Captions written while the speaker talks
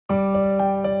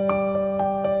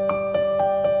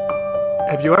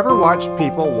Have you ever watched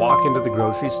people walk into the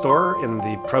grocery store in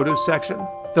the produce section?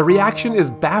 The reaction is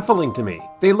baffling to me.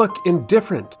 They look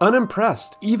indifferent,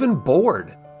 unimpressed, even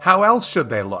bored. How else should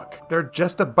they look? They're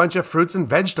just a bunch of fruits and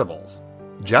vegetables.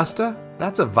 Justa?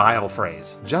 That's a vile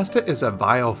phrase. Justa is a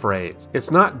vile phrase. It's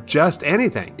not just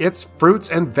anything, it's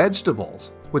fruits and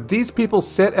vegetables. Would these people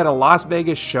sit at a Las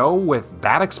Vegas show with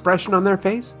that expression on their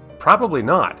face? Probably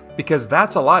not, because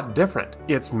that's a lot different.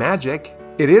 It's magic.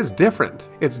 It is different.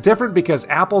 It's different because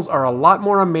apples are a lot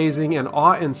more amazing and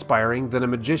awe-inspiring than a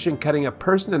magician cutting a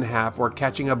person in half or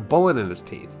catching a bullet in his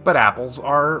teeth. But apples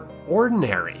are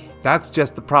ordinary. That's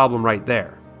just the problem right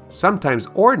there. Sometimes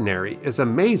ordinary is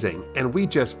amazing and we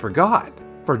just forgot.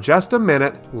 For just a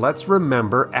minute, let's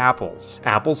remember apples.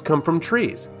 Apples come from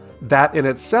trees. That in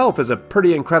itself is a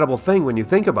pretty incredible thing when you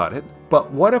think about it.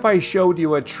 But what if I showed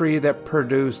you a tree that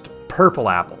produced purple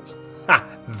apples? Ha,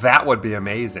 that would be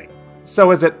amazing.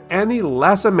 So is it any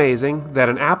less amazing that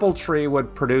an apple tree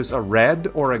would produce a red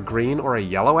or a green or a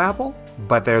yellow apple?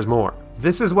 But there's more.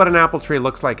 This is what an apple tree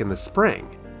looks like in the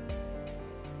spring.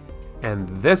 And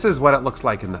this is what it looks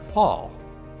like in the fall.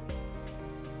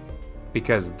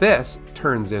 Because this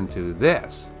turns into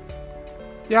this.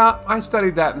 Yeah, I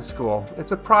studied that in school.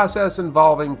 It's a process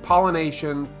involving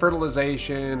pollination,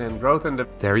 fertilization, and growth into...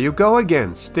 There you go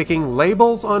again, sticking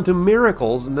labels onto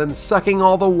miracles and then sucking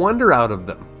all the wonder out of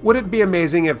them. Would it be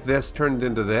amazing if this turned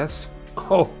into this?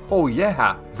 Oh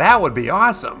yeah, that would be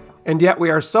awesome. And yet we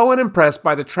are so unimpressed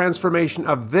by the transformation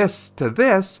of this to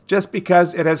this just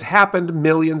because it has happened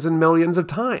millions and millions of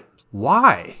times.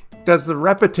 Why? Does the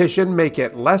repetition make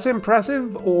it less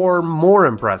impressive or more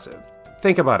impressive?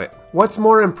 Think about it. What's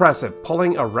more impressive,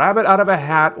 pulling a rabbit out of a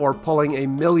hat or pulling a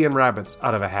million rabbits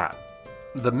out of a hat?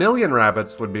 The million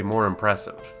rabbits would be more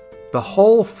impressive. The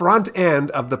whole front end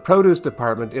of the produce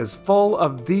department is full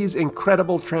of these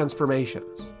incredible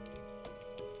transformations.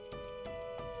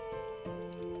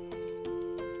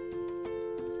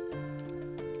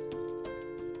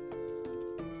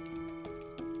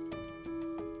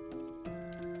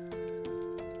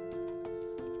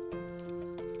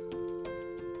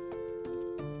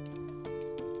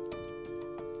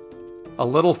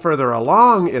 A little further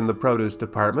along in the produce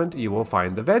department, you will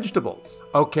find the vegetables.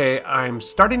 Okay, I'm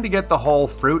starting to get the whole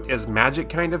fruit is magic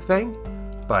kind of thing,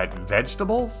 but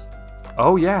vegetables?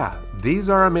 Oh yeah, these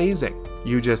are amazing.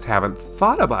 You just haven't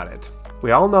thought about it. We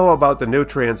all know about the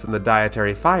nutrients in the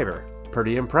dietary fiber.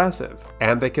 Pretty impressive.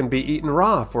 And they can be eaten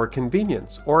raw for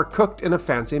convenience or cooked in a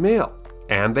fancy meal.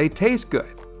 And they taste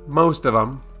good. Most of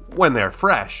them, when they're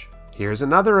fresh. Here's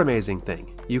another amazing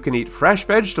thing. You can eat fresh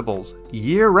vegetables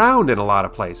year-round in a lot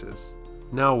of places.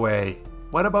 No way.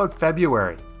 What about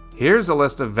February? Here's a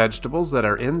list of vegetables that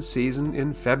are in season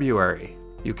in February.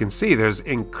 You can see there's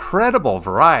incredible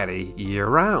variety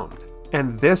year-round.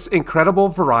 And this incredible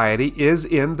variety is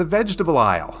in the vegetable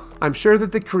aisle. I'm sure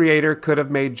that the creator could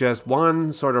have made just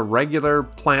one sort of regular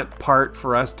plant part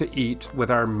for us to eat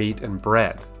with our meat and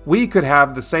bread. We could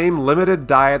have the same limited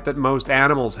diet that most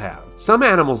animals have. Some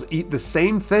animals eat the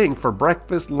same thing for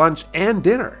breakfast, lunch, and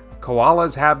dinner.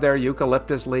 Koalas have their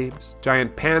eucalyptus leaves.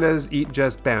 Giant pandas eat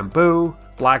just bamboo.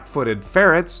 Black-footed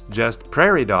ferrets just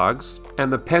prairie dogs.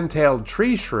 And the pen-tailed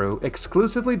tree shrew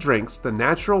exclusively drinks the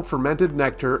natural fermented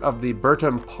nectar of the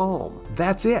Burton palm.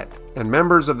 That's it. And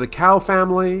members of the cow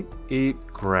family eat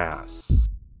grass.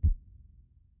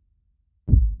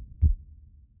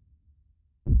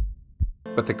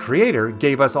 But the creator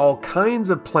gave us all kinds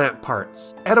of plant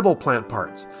parts, edible plant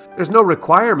parts. There's no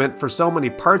requirement for so many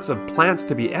parts of plants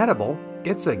to be edible.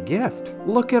 It's a gift.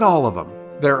 Look at all of them.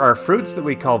 There are fruits that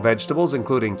we call vegetables,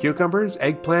 including cucumbers,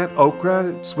 eggplant,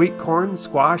 okra, sweet corn,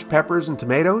 squash, peppers, and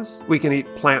tomatoes. We can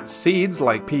eat plant seeds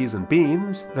like peas and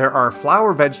beans. There are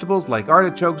flower vegetables like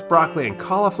artichokes, broccoli, and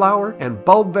cauliflower, and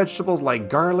bulb vegetables like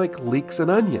garlic, leeks, and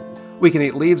onions. We can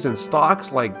eat leaves and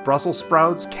stalks like Brussels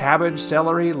sprouts, cabbage,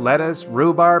 celery, lettuce,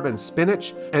 rhubarb, and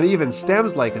spinach, and even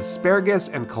stems like asparagus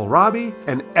and kohlrabi,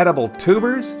 and edible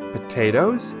tubers,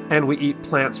 potatoes, and we eat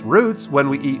plants' roots when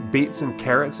we eat beets and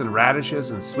carrots and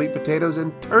radishes and sweet potatoes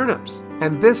and turnips.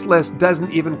 And this list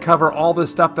doesn't even cover all the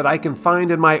stuff that I can find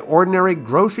in my ordinary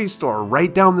grocery store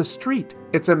right down the street.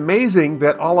 It's amazing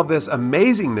that all of this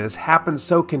amazingness happens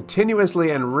so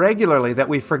continuously and regularly that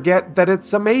we forget that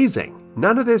it's amazing.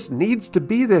 None of this needs to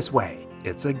be this way.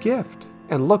 It's a gift.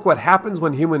 And look what happens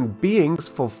when human beings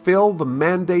fulfill the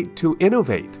mandate to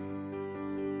innovate.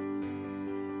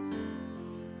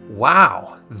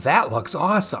 Wow, that looks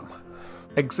awesome.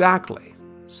 Exactly.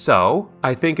 So,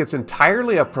 I think it's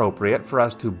entirely appropriate for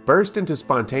us to burst into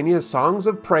spontaneous songs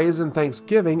of praise and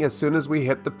thanksgiving as soon as we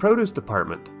hit the produce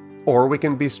department. Or we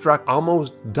can be struck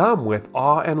almost dumb with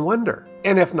awe and wonder.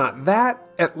 And if not that,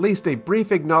 at least a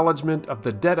brief acknowledgement of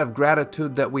the debt of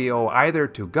gratitude that we owe either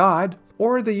to God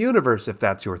or the universe if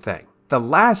that's your thing. The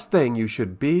last thing you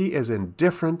should be is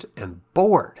indifferent and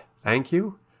bored. Thank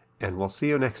you, and we'll see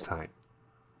you next time.